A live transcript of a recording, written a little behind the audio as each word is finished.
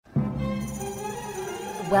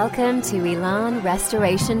Welcome to Elan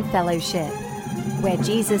Restoration Fellowship, where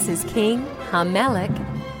Jesus is King, HaMelech,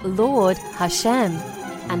 Lord Hashem,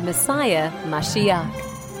 and Messiah Mashiach.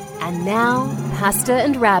 And now, Pastor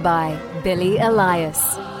and Rabbi Billy Elias.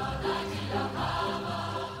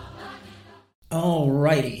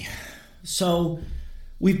 Alrighty, so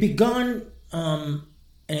we've begun an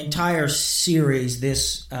entire series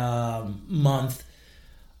this month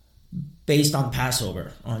based on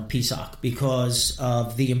Passover, on Pesach, because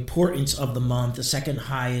of the importance of the month, the second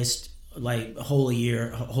highest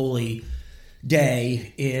holy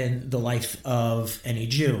day in the life of any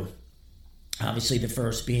Jew. Obviously, the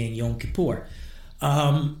first being Yom Kippur.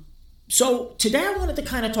 So today I wanted to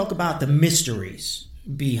kind of talk about the mysteries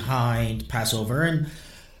behind Passover, and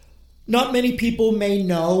not many people may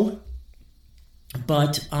know,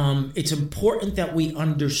 but it's important that we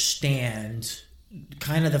understand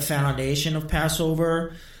kind of the foundation of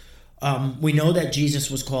Passover. We know that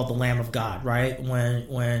Jesus was called the Lamb of God, right?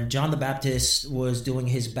 When John the Baptist was doing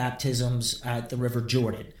his baptisms at the River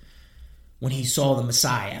Jordan, when he saw the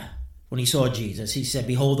Messiah, when he saw Jesus, he said,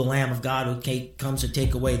 "Behold the Lamb of God who comes to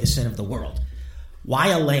take away the sin of the world." Why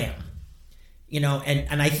a lamb?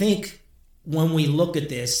 And I think when we look at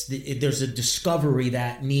this, there's a discovery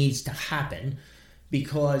that needs to happen,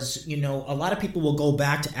 because, a lot of people will go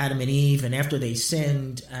back to Adam and Eve, and after they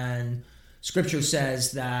sinned, and Scripture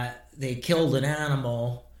says that they killed an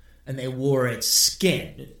animal and they wore its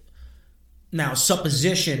skin. Now,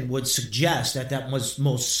 supposition would suggest that was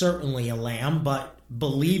most certainly a lamb, but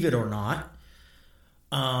believe it or not,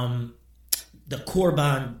 the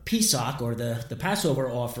Korban Pesach, or the Passover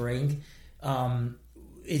offering,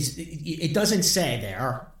 it doesn't say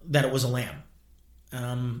there that it was a lamb.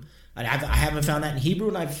 I haven't found that in Hebrew,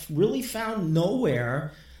 and I've really found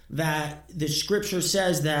nowhere that the Scripture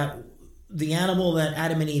says that the animal that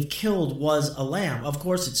Adam and Eve killed was a lamb. Of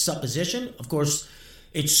course, it's supposition. Of course,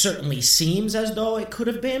 it certainly seems as though it could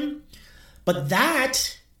have been. But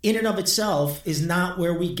that, in and of itself, is not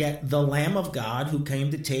where we get the Lamb of God who came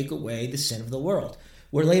to take away the sin of the world.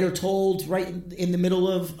 We're later told, right in the middle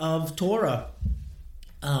of Torah,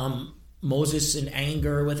 Moses in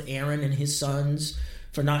anger with Aaron and his sons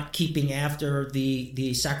for not keeping after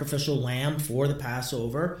the sacrificial lamb for the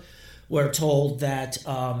Passover. We're told that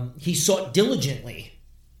he sought diligently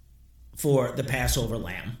for the Passover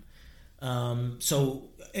lamb. So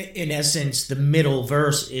in essence, the middle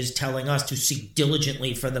verse is telling us to seek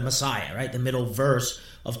diligently for the Messiah, right? The middle verse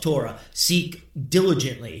of Torah, seek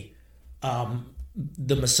diligently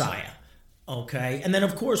the Messiah, okay? And then,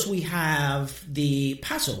 of course, we have the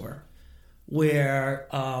Passover, where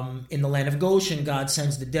in the land of Goshen, God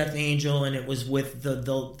sends the death angel, and it was with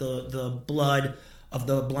the blood of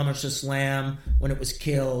the blemishless lamb when it was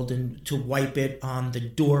killed, and to wipe it on the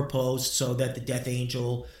doorpost so that the death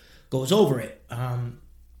angel goes over it.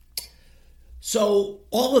 So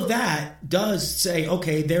all of that does say,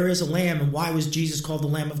 okay, there is a lamb, and why was Jesus called the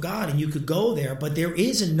Lamb of God? And you could go there, but there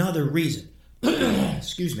is another reason.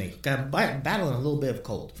 Excuse me, I'm battling a little bit of a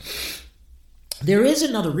cold. There is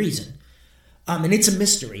another reason. And it's a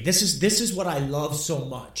mystery. This is what I love so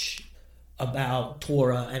much about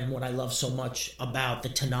Torah, and what I love so much about the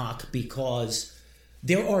Tanakh, because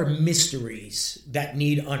there are mysteries that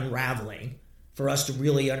need unraveling for us to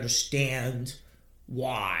really understand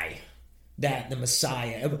why that the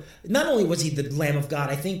Messiah, not only was he the Lamb of God,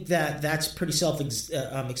 I think that's pretty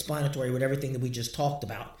self-explanatory with everything that we just talked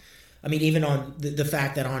about. I mean, even on the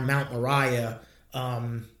fact that on Mount Moriah,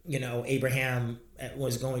 Abraham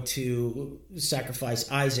was going to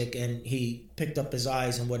sacrifice Isaac, and he picked up his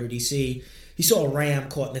eyes, and what did he see? He saw a ram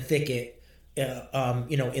caught in the thicket,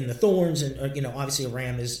 in the thorns, and obviously a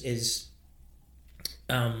ram is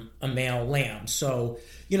a male lamb. So,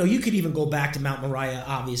 you could even go back to Mount Moriah,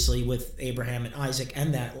 obviously, with Abraham and Isaac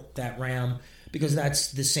and that ram, because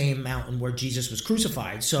that's the same mountain where Jesus was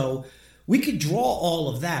crucified. So we could draw all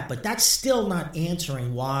of that, but that's still not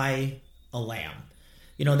answering why a lamb.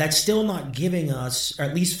 That's still not giving us, or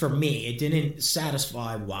at least for me, it didn't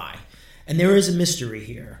satisfy why. And there is a mystery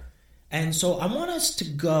here. And so I want us to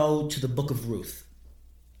go to the book of Ruth,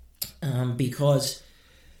 because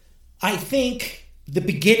I think the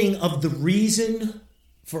beginning of the reason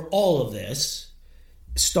for all of this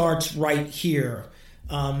starts right here.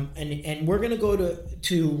 And we're going to go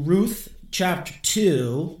to Ruth chapter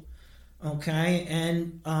 2, okay,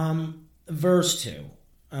 and verse 2.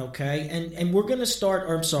 Okay, and we're going to start,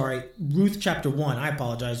 Ruth chapter 1. I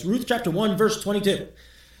apologize. Ruth chapter 1, verse 22.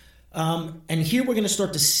 And here we're going to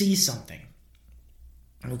start to see something.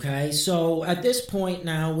 Okay, so at this point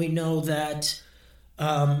now we know that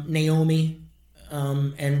Naomi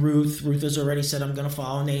and Ruth has already said, I'm going to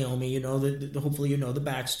follow Naomi. You know, hopefully you know the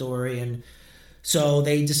backstory. And so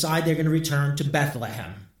they decide they're going to return to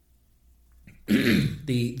Bethlehem,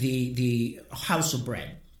 the house of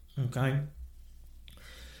bread. Okay.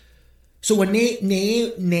 So when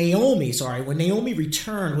Naomi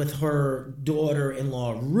returned with her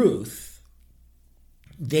daughter-in-law Ruth,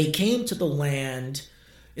 they came to the land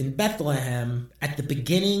in Bethlehem at the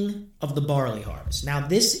beginning of the barley harvest. Now,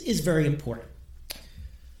 this is very important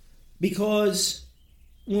because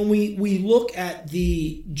when we look at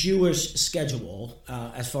the Jewish schedule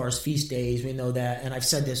as far as feast days, we know that, and I've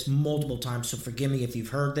said this multiple times, so forgive me if you've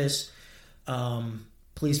heard this.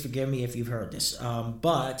 Please forgive me if you've heard this.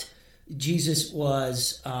 But Jesus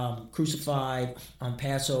was crucified on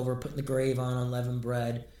Passover, put in the grave on unleavened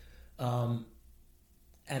bread, and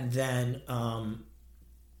then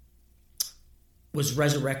was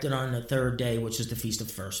resurrected on the third day, which is the Feast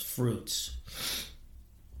of First Fruits.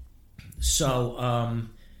 So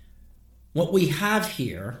what we have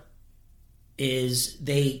here is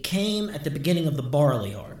they came at the beginning of the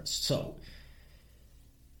barley harvest. So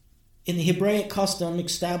in the Hebraic custom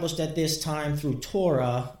established at this time through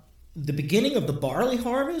Torah, the beginning of the barley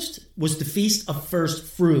harvest was the Feast of First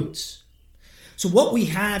Fruits. So what we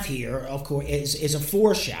have here, of course, is a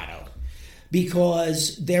foreshadow,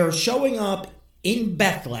 because they're showing up in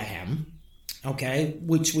Bethlehem, okay,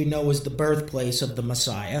 which we know is the birthplace of the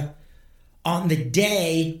Messiah, on the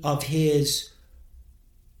day of his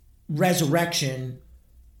resurrection,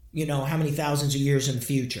 you know, how many thousands of years in the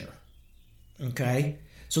future, okay?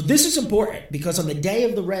 So this is important because on the day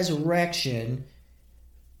of the resurrection,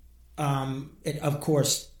 of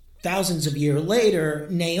course, thousands of years later,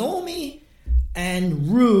 Naomi and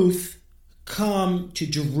Ruth come to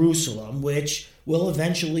Jerusalem, which will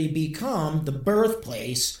eventually become the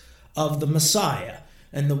birthplace of the Messiah.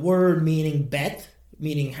 And the word meaning Bet,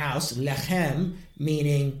 meaning house, Lechem,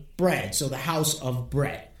 meaning bread, so the house of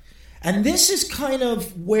bread. And this is kind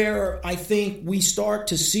of where I think we start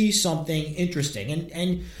to see something interesting.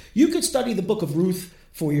 And you could study the book of Ruth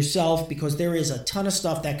for yourself, because there is a ton of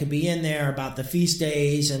stuff that could be in there about the feast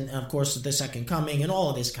days and, of course, the second coming and all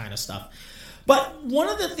of this kind of stuff. But one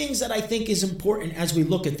of the things that I think is important as we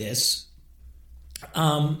look at this,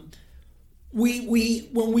 when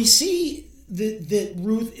we see that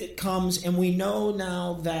Ruth comes, and we know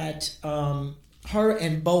now that her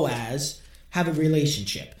and Boaz have a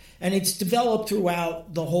relationship, and it's developed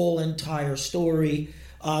throughout the whole entire story.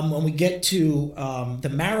 When we get to the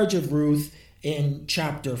marriage of Ruth in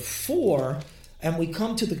chapter 4, and we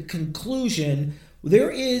come to the conclusion,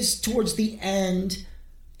 there is towards the end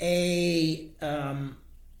in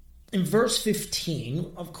verse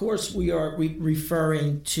 15, of course, we are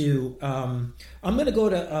referring to, I'm going to go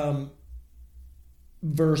to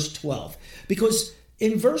verse 12, because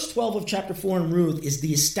in verse 12 of chapter 4 in Ruth is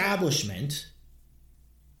the establishment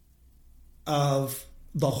of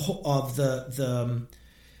the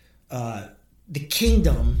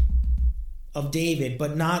kingdom of David,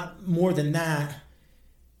 but not more than that.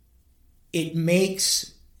 It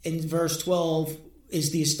makes, in verse 12,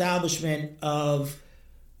 is the establishment of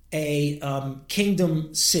a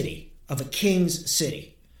kingdom city, of a king's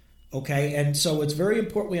city. Okay, and so it's very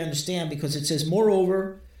important we understand, because it says,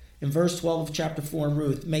 moreover, in verse 12 of chapter 4 in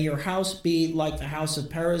Ruth, may your house be like the house of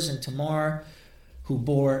Perez and Tamar, who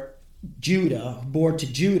bore to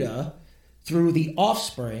Judah through the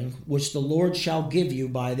offspring which the Lord shall give you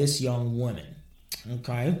by this young woman.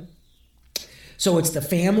 Okay? So it's the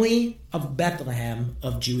family of Bethlehem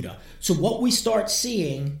of Judah. So what we start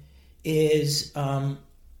seeing is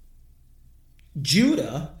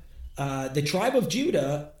Judah, the tribe of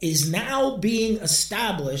Judah, is now being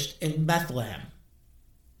established in Bethlehem,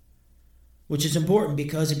 which is important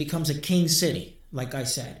because it becomes a king city, like I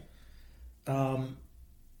said. A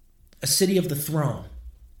city of the throne,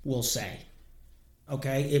 we'll say.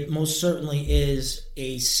 Okay, it most certainly is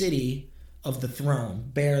a city of the throne.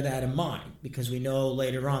 Bear that in mind, because we know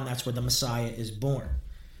later on that's where the Messiah is born.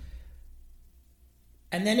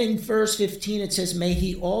 And then in verse 15 it says, may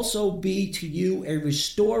he also be to you a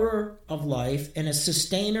restorer of life and a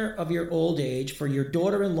sustainer of your old age, for your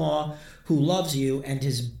daughter-in-law who loves you and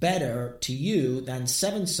is better to you than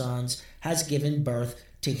 7 sons has given birth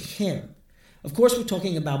to him. Of course, we're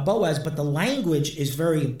talking about Boaz, but the language is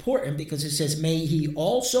very important, because it says, may he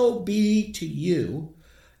also be to you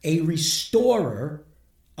a restorer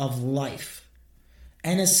of life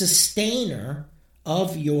and a sustainer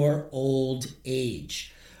of your old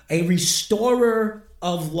age. A restorer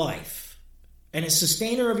of life and a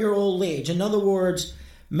sustainer of your old age. In other words,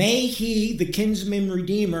 May he, the kinsman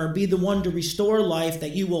redeemer, be the one to restore life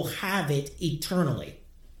that you will have it eternally.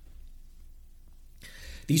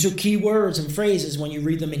 These are key words and phrases when you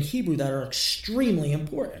read them in Hebrew that are extremely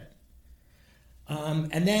important.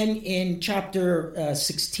 And then in chapter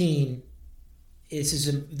 16,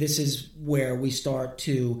 this is where we start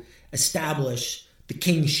to establish the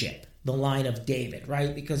kingship, the line of David,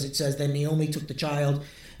 right? Because it says, then Naomi took the child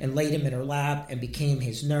and laid him in her lap and became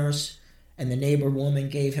his nurse. And the neighbor woman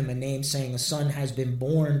gave him a name, saying, a son has been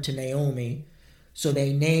born to Naomi. So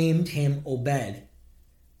they named him Obed.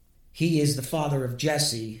 He is the father of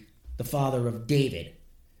Jesse, the father of David.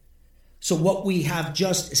 So what we have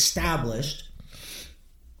just established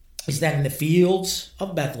is that in the fields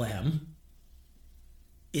of Bethlehem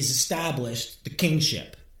is established the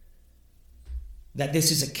kingship. That this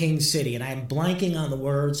is a king city. And I'm blanking on the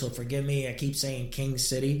word, so forgive me. I keep saying king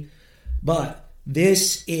city. But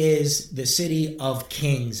this is the city of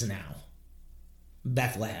kings now.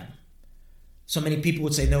 Bethlehem. So many people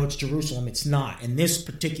would say, no, it's Jerusalem. It's not. In this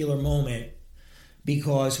particular moment,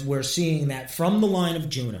 because we're seeing that from the line of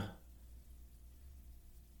Judah,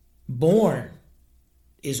 born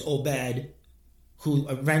is Obed, who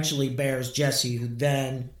eventually bears Jesse, who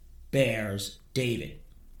then bears David.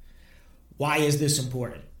 Why is this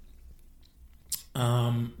important?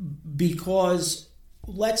 Because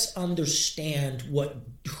let's understand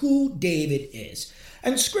who David is.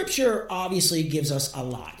 And Scripture obviously gives us a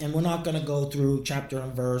lot. And we're not going to go through chapter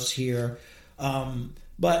and verse here.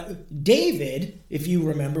 But David, if you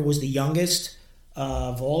remember, was the youngest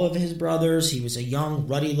of all of his brothers. He was a young,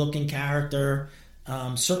 ruddy-looking character.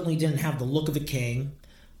 Certainly didn't have the look of a king.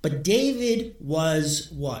 But David was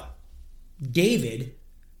what? David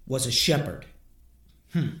was a shepherd.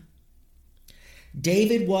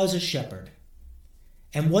 David was a shepherd.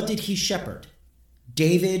 And what did he shepherd?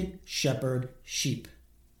 David shepherded sheep.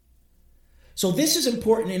 So this is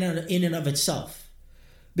important in and of itself.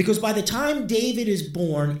 Because by the time David is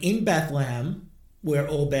born in Bethlehem, where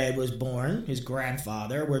Obed was born, his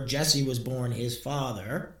grandfather, where Jesse was born, his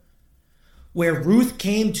father, where Ruth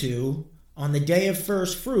came to on the day of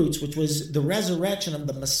first fruits, which was the resurrection of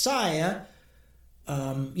the Messiah,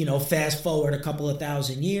 fast forward a couple of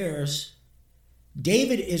thousand years,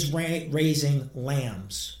 David is raising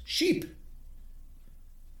lambs, sheep.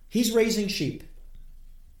 He's raising sheep.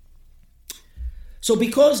 So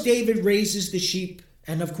because David raises the sheep,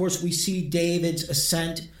 and of course we see David's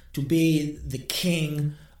ascent to be the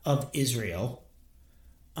king of Israel,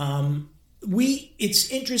 it's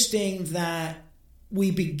interesting that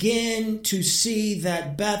we begin to see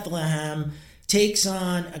that Bethlehem takes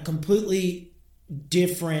on a completely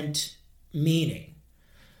different meaning.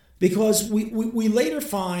 Because we later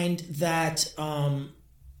find that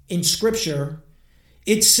in Scripture,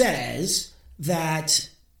 it says that,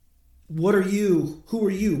 who are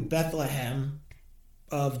you, Bethlehem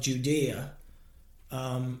of Judea,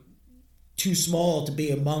 too small to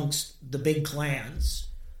be amongst the big clans?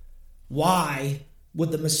 Why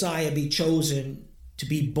would the Messiah be chosen to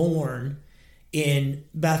be born in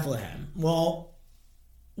Bethlehem? Well,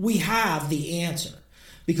 we have the answer.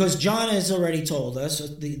 Because John has already told us,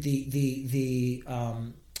 John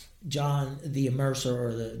the Immerser,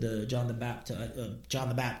 or the John the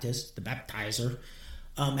Baptist, the Baptizer,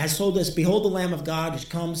 has told us, behold the Lamb of God which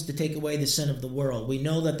comes to take away the sin of the world. We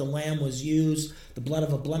know that the lamb was used, the blood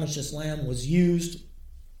of a blemishless lamb was used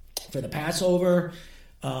for the Passover,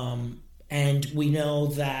 and we know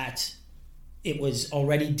that it was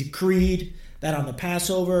already decreed that on the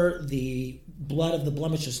Passover, the blood of the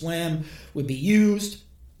blemishless lamb would be used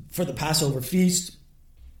for the Passover feast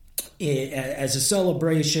as a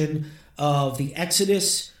celebration of the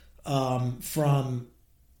Exodus from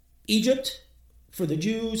Egypt for the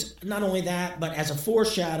Jews. Not only that, but as a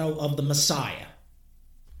foreshadow of the Messiah.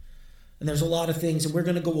 And there's a lot of things, and we're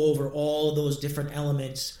going to go over all of those different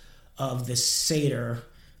elements of the Seder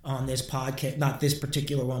on this podcast, not this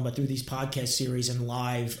particular one, but through these podcast series and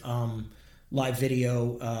live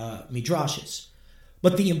video midrashes.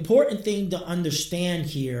 But the important thing to understand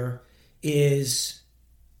here is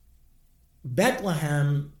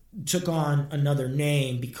Bethlehem took on another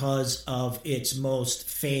name because of its most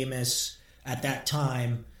famous, at that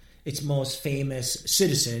time, its most famous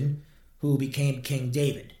citizen who became King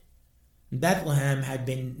David. Bethlehem had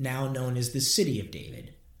been now known as the city of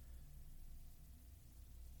David.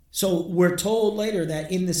 So we're told later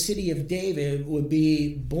that in the city of David would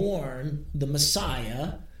be born the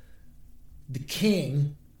Messiah, the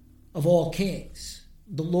King of all kings,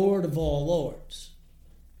 the Lord of all lords,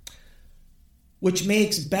 which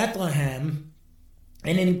makes Bethlehem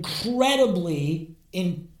an incredibly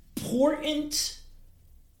important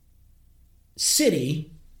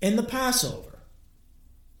city in the Passover.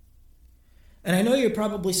 And I know you're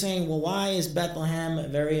probably saying, well, why is Bethlehem a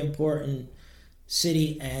very important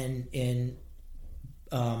city and in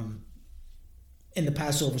the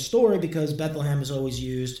Passover story? Because Bethlehem is always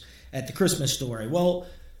used at the Christmas story. Well,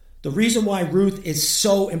 the reason why Ruth is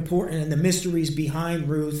so important and the mysteries behind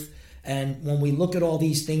Ruth, and when we look at all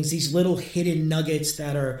these things, these little hidden nuggets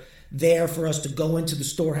that are there for us to go into the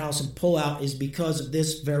storehouse and pull out, is because of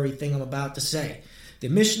this very thing I'm about to say. The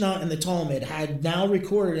Mishnah and the Talmud had now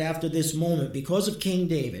recorded after this moment, because of King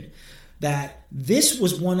David, that this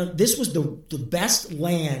was the best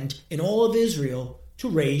land in all of Israel to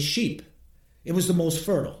raise sheep. It was the most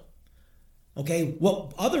fertile. Okay,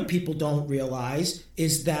 what other people don't realize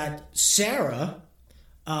is that Sarah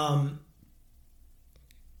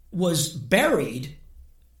was buried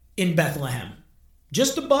in Bethlehem,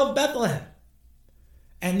 just above Bethlehem,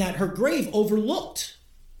 and that her grave overlooked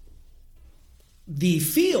the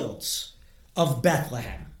fields of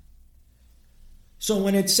Bethlehem. So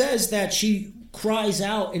when it says that she cries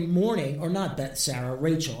out in mourning, or not that Sarah,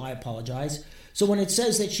 Rachel, I apologize. So when it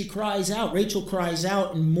says that she cries out, Rachel cries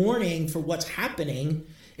out in mourning for what's happening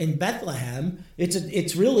in Bethlehem,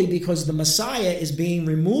 it's really because the Messiah is being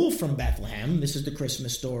removed from Bethlehem. This is the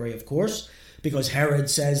Christmas story, of course, because Herod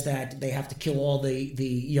says that they have to kill all the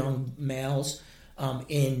young males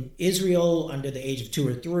in Israel under the age of 2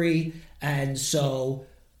 or 3. And so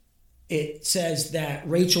it says that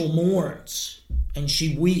Rachel mourns and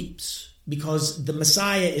she weeps because the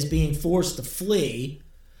Messiah is being forced to flee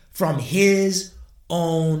from his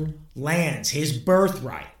own lands, his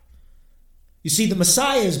birthright. You see, the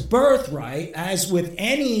Messiah's birthright, as with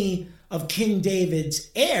any of King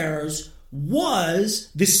David's heirs,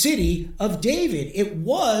 was the city of David. It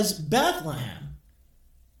was Bethlehem.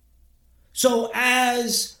 So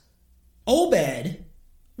as Obed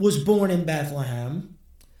was born in Bethlehem,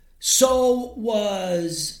 so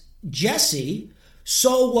was Jesse,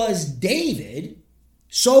 so was David,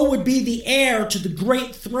 so would be the heir to the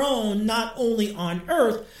great throne, not only on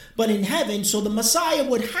earth, but in heaven. So the Messiah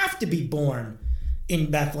would have to be born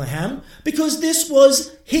in Bethlehem because this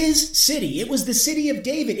was his city. It was the city of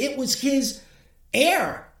David. It was his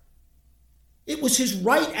heir. It was his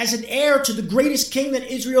right as an heir to the greatest king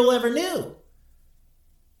that Israel ever knew.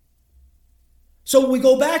 So we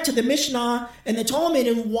go back to the Mishnah and the Talmud,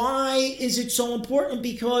 and why is it so important?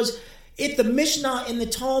 Because if the Mishnah and the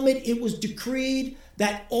Talmud, it was decreed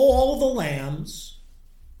that all the lambs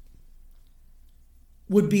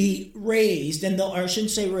would be raised, or I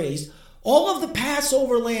shouldn't say raised, all of the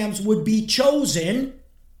Passover lambs would be chosen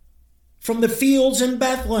from the fields in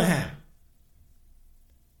Bethlehem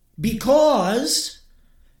because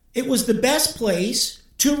it was the best place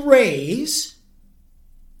to raise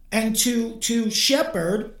and to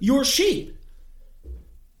shepherd your sheep.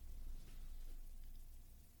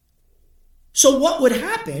 So what would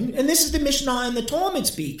happen, and this is the Mishnah and the Talmud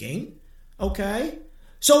speaking, okay?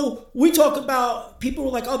 So we talk about, people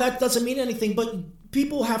are like, oh, that doesn't mean anything, but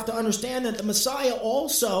people have to understand that the Messiah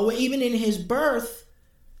also, even in his birth,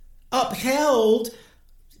 upheld,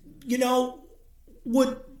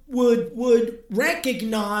 would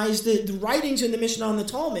recognize the writings in the Mishnah and the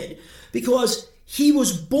Talmud, because he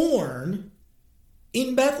was born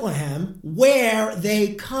in Bethlehem, where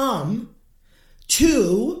they come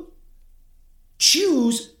to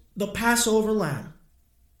choose the Passover lamb.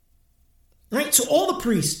 Right? So all the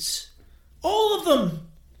priests, all of them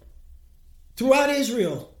throughout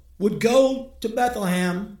Israel would go to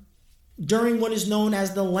Bethlehem during what is known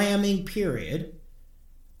as the lambing period,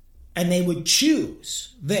 and they would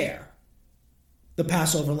choose there the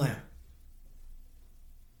Passover lamb.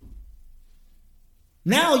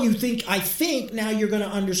 Now I think now you're going to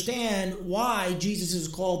understand why Jesus is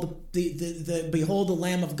called the Behold the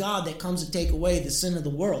Lamb of God that comes to take away the sin of the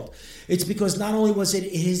world. It's because not only was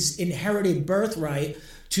it his inherited birthright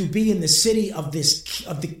to be in the city of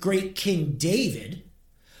the great King David,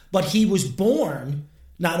 but he was born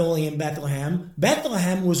not only in Bethlehem.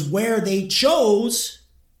 Bethlehem was where they chose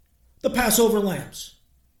the Passover lambs.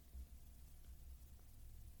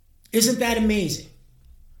 Isn't that amazing?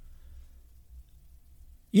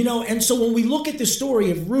 And so when we look at the story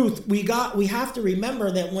of Ruth, we have to remember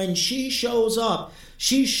that when she shows up,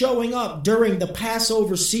 she's showing up during the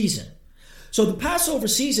Passover season. So the Passover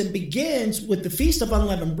season begins with the Feast of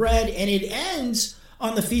Unleavened Bread, and it ends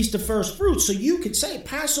on the Feast of First Fruits. So you could say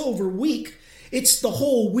Passover week, it's the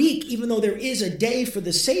whole week, even though there is a day for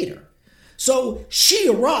the Seder. So she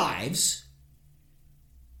arrives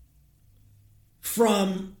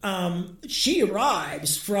she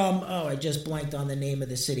arrives from, oh, I just blanked on the name of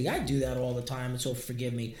the city. I do that all the time, so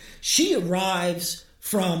forgive me. She arrives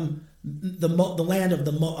from the land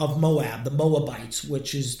of Moab, the Moabites,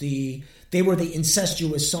 which is they were the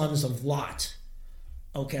incestuous sons of Lot.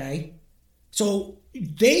 Okay? So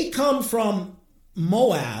they come from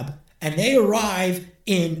Moab and they arrive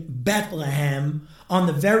in Bethlehem on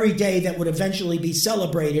the very day that would eventually be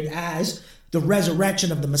celebrated as the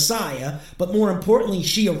resurrection of the Messiah. But more importantly,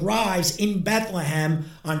 she arrives in Bethlehem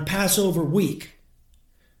on Passover week.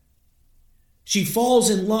 She falls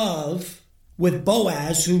in love with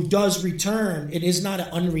Boaz, who does return. It is not an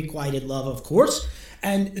unrequited love, of course.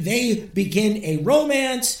 And they begin a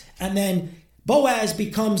romance, and then Boaz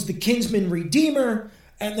becomes the kinsman redeemer.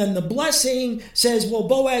 And then the blessing says, well,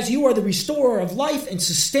 Boaz, you are the restorer of life and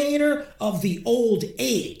sustainer of the old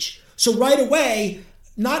age. So right away,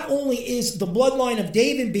 not only is the bloodline of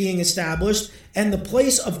David being established and the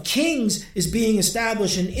place of kings is being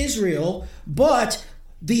established in Israel, but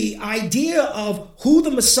the idea of who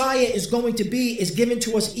the Messiah is going to be is given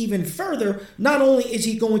to us even further. Not only is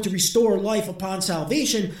he going to restore life upon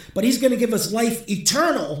salvation, but he's going to give us life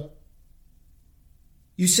eternal.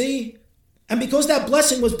 You see? And because that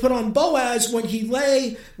blessing was put on Boaz when he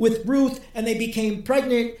lay with Ruth and they became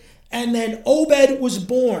pregnant, and then Obed was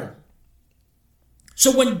born.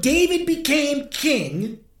 So when David became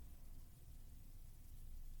king,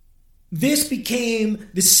 this became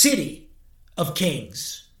the city of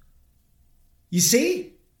kings. You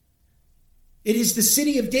see? It is the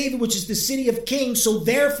city of David, which is the city of kings. So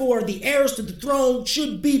therefore, the heirs to the throne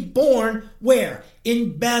should be born where?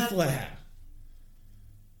 In Bethlehem.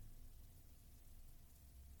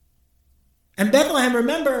 And Bethlehem,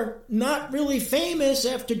 remember, not really famous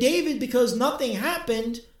after David because nothing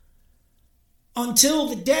happened until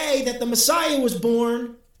the day that the Messiah was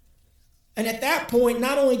born. And at that point,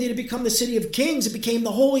 not only did it become the city of kings, it became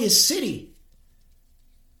the holiest city.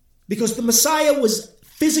 Because the Messiah was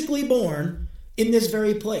physically born in this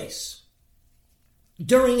very place.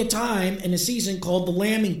 During a time and a season called the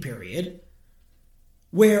lambing period,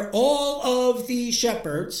 where all of the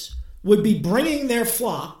shepherds would be bringing their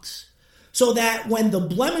flocks, so that when the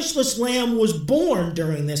blemishless lamb was born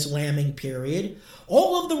during this lambing period,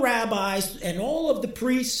 all of the rabbis and all of the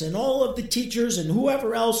priests and all of the teachers and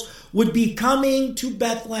whoever else would be coming to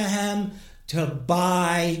Bethlehem to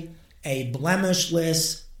buy a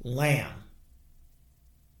blemishless lamb.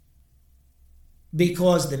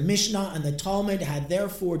 Because the Mishnah and the Talmud had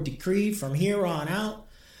therefore decreed from here on out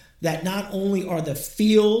that not only are the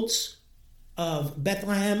fields of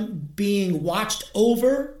Bethlehem being watched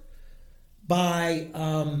over by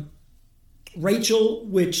Rachel,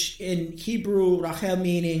 which in Hebrew, Rachel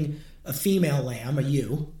meaning a female lamb, a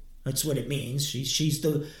ewe. That's what it means. She's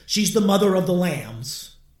the mother of the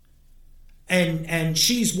lambs. And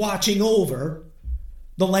she's watching over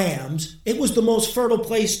the lambs. It was the most fertile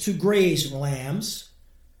place to graze lambs.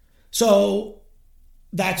 So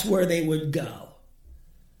that's where they would go.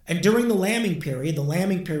 And during the lambing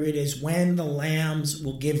period is when the lambs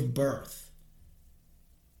will give birth.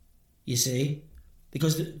 You see,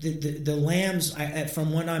 because the lambs,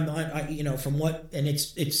 from what and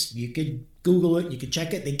it's you could Google it, you could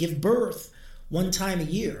check it. They give birth one time a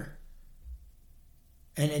year,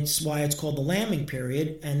 and it's why it's called the lambing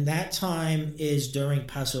period. And that time is during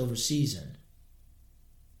Passover season.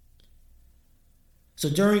 So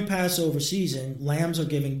during Passover season, lambs are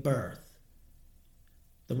giving birth.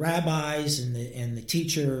 The rabbis and the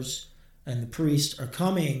teachers and the priests are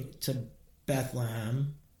coming to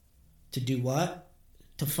Bethlehem. To do what?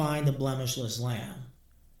 To find the blemishless lamb.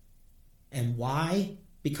 And why?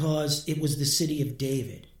 Because it was the city of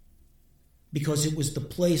David. Because it was the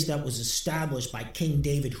place that was established by King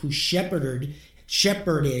David, who shepherded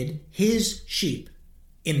his sheep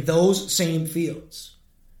in those same fields.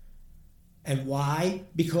 And why?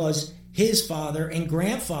 Because his father and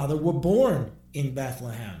grandfather were born in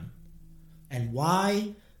Bethlehem. And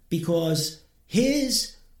why? Because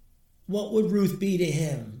what would Ruth be to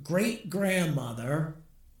him? Great-grandmother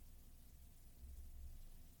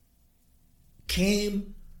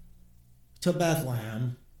came to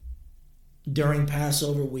Bethlehem during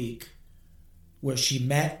Passover week, where she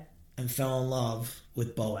met and fell in love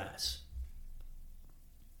with Boaz.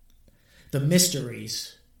 The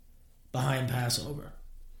mysteries behind Passover.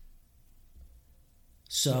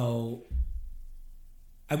 So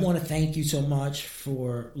I want to thank you so much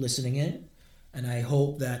for listening in. And I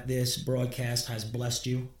hope that this broadcast has blessed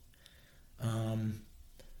you.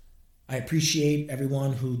 I appreciate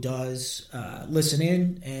everyone who does listen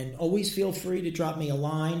in. And always feel free to drop me a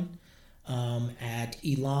line at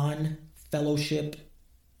Elon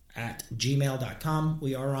elanrestorationfellowship@gmail.com.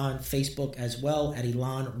 We are on Facebook as well at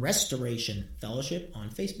Elan Restoration Fellowship on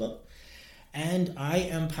Facebook. And I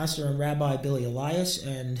am Pastor and Rabbi Billy Elias.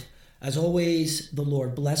 And as always, the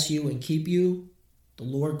Lord bless you and keep you. The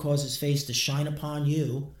Lord cause his face to shine upon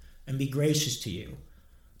you and be gracious to you.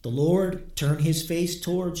 The Lord turn his face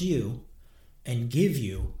towards you and give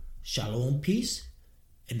you shalom, peace.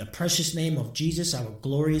 In the precious name of Jesus, our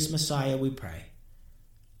glorious Messiah, we pray.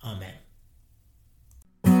 Amen.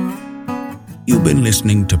 You've been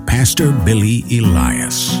listening to Pastor Billy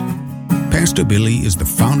Elias. Pastor Billy is the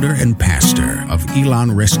founder and pastor of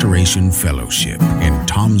Elan Restoration Fellowship in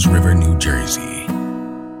Toms River, New Jersey.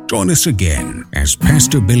 Join us again as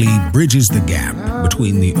Pastor Billy bridges the gap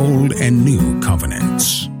between the old and new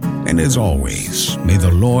covenants. And as always, may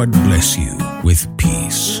the Lord bless you with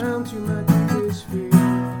peace.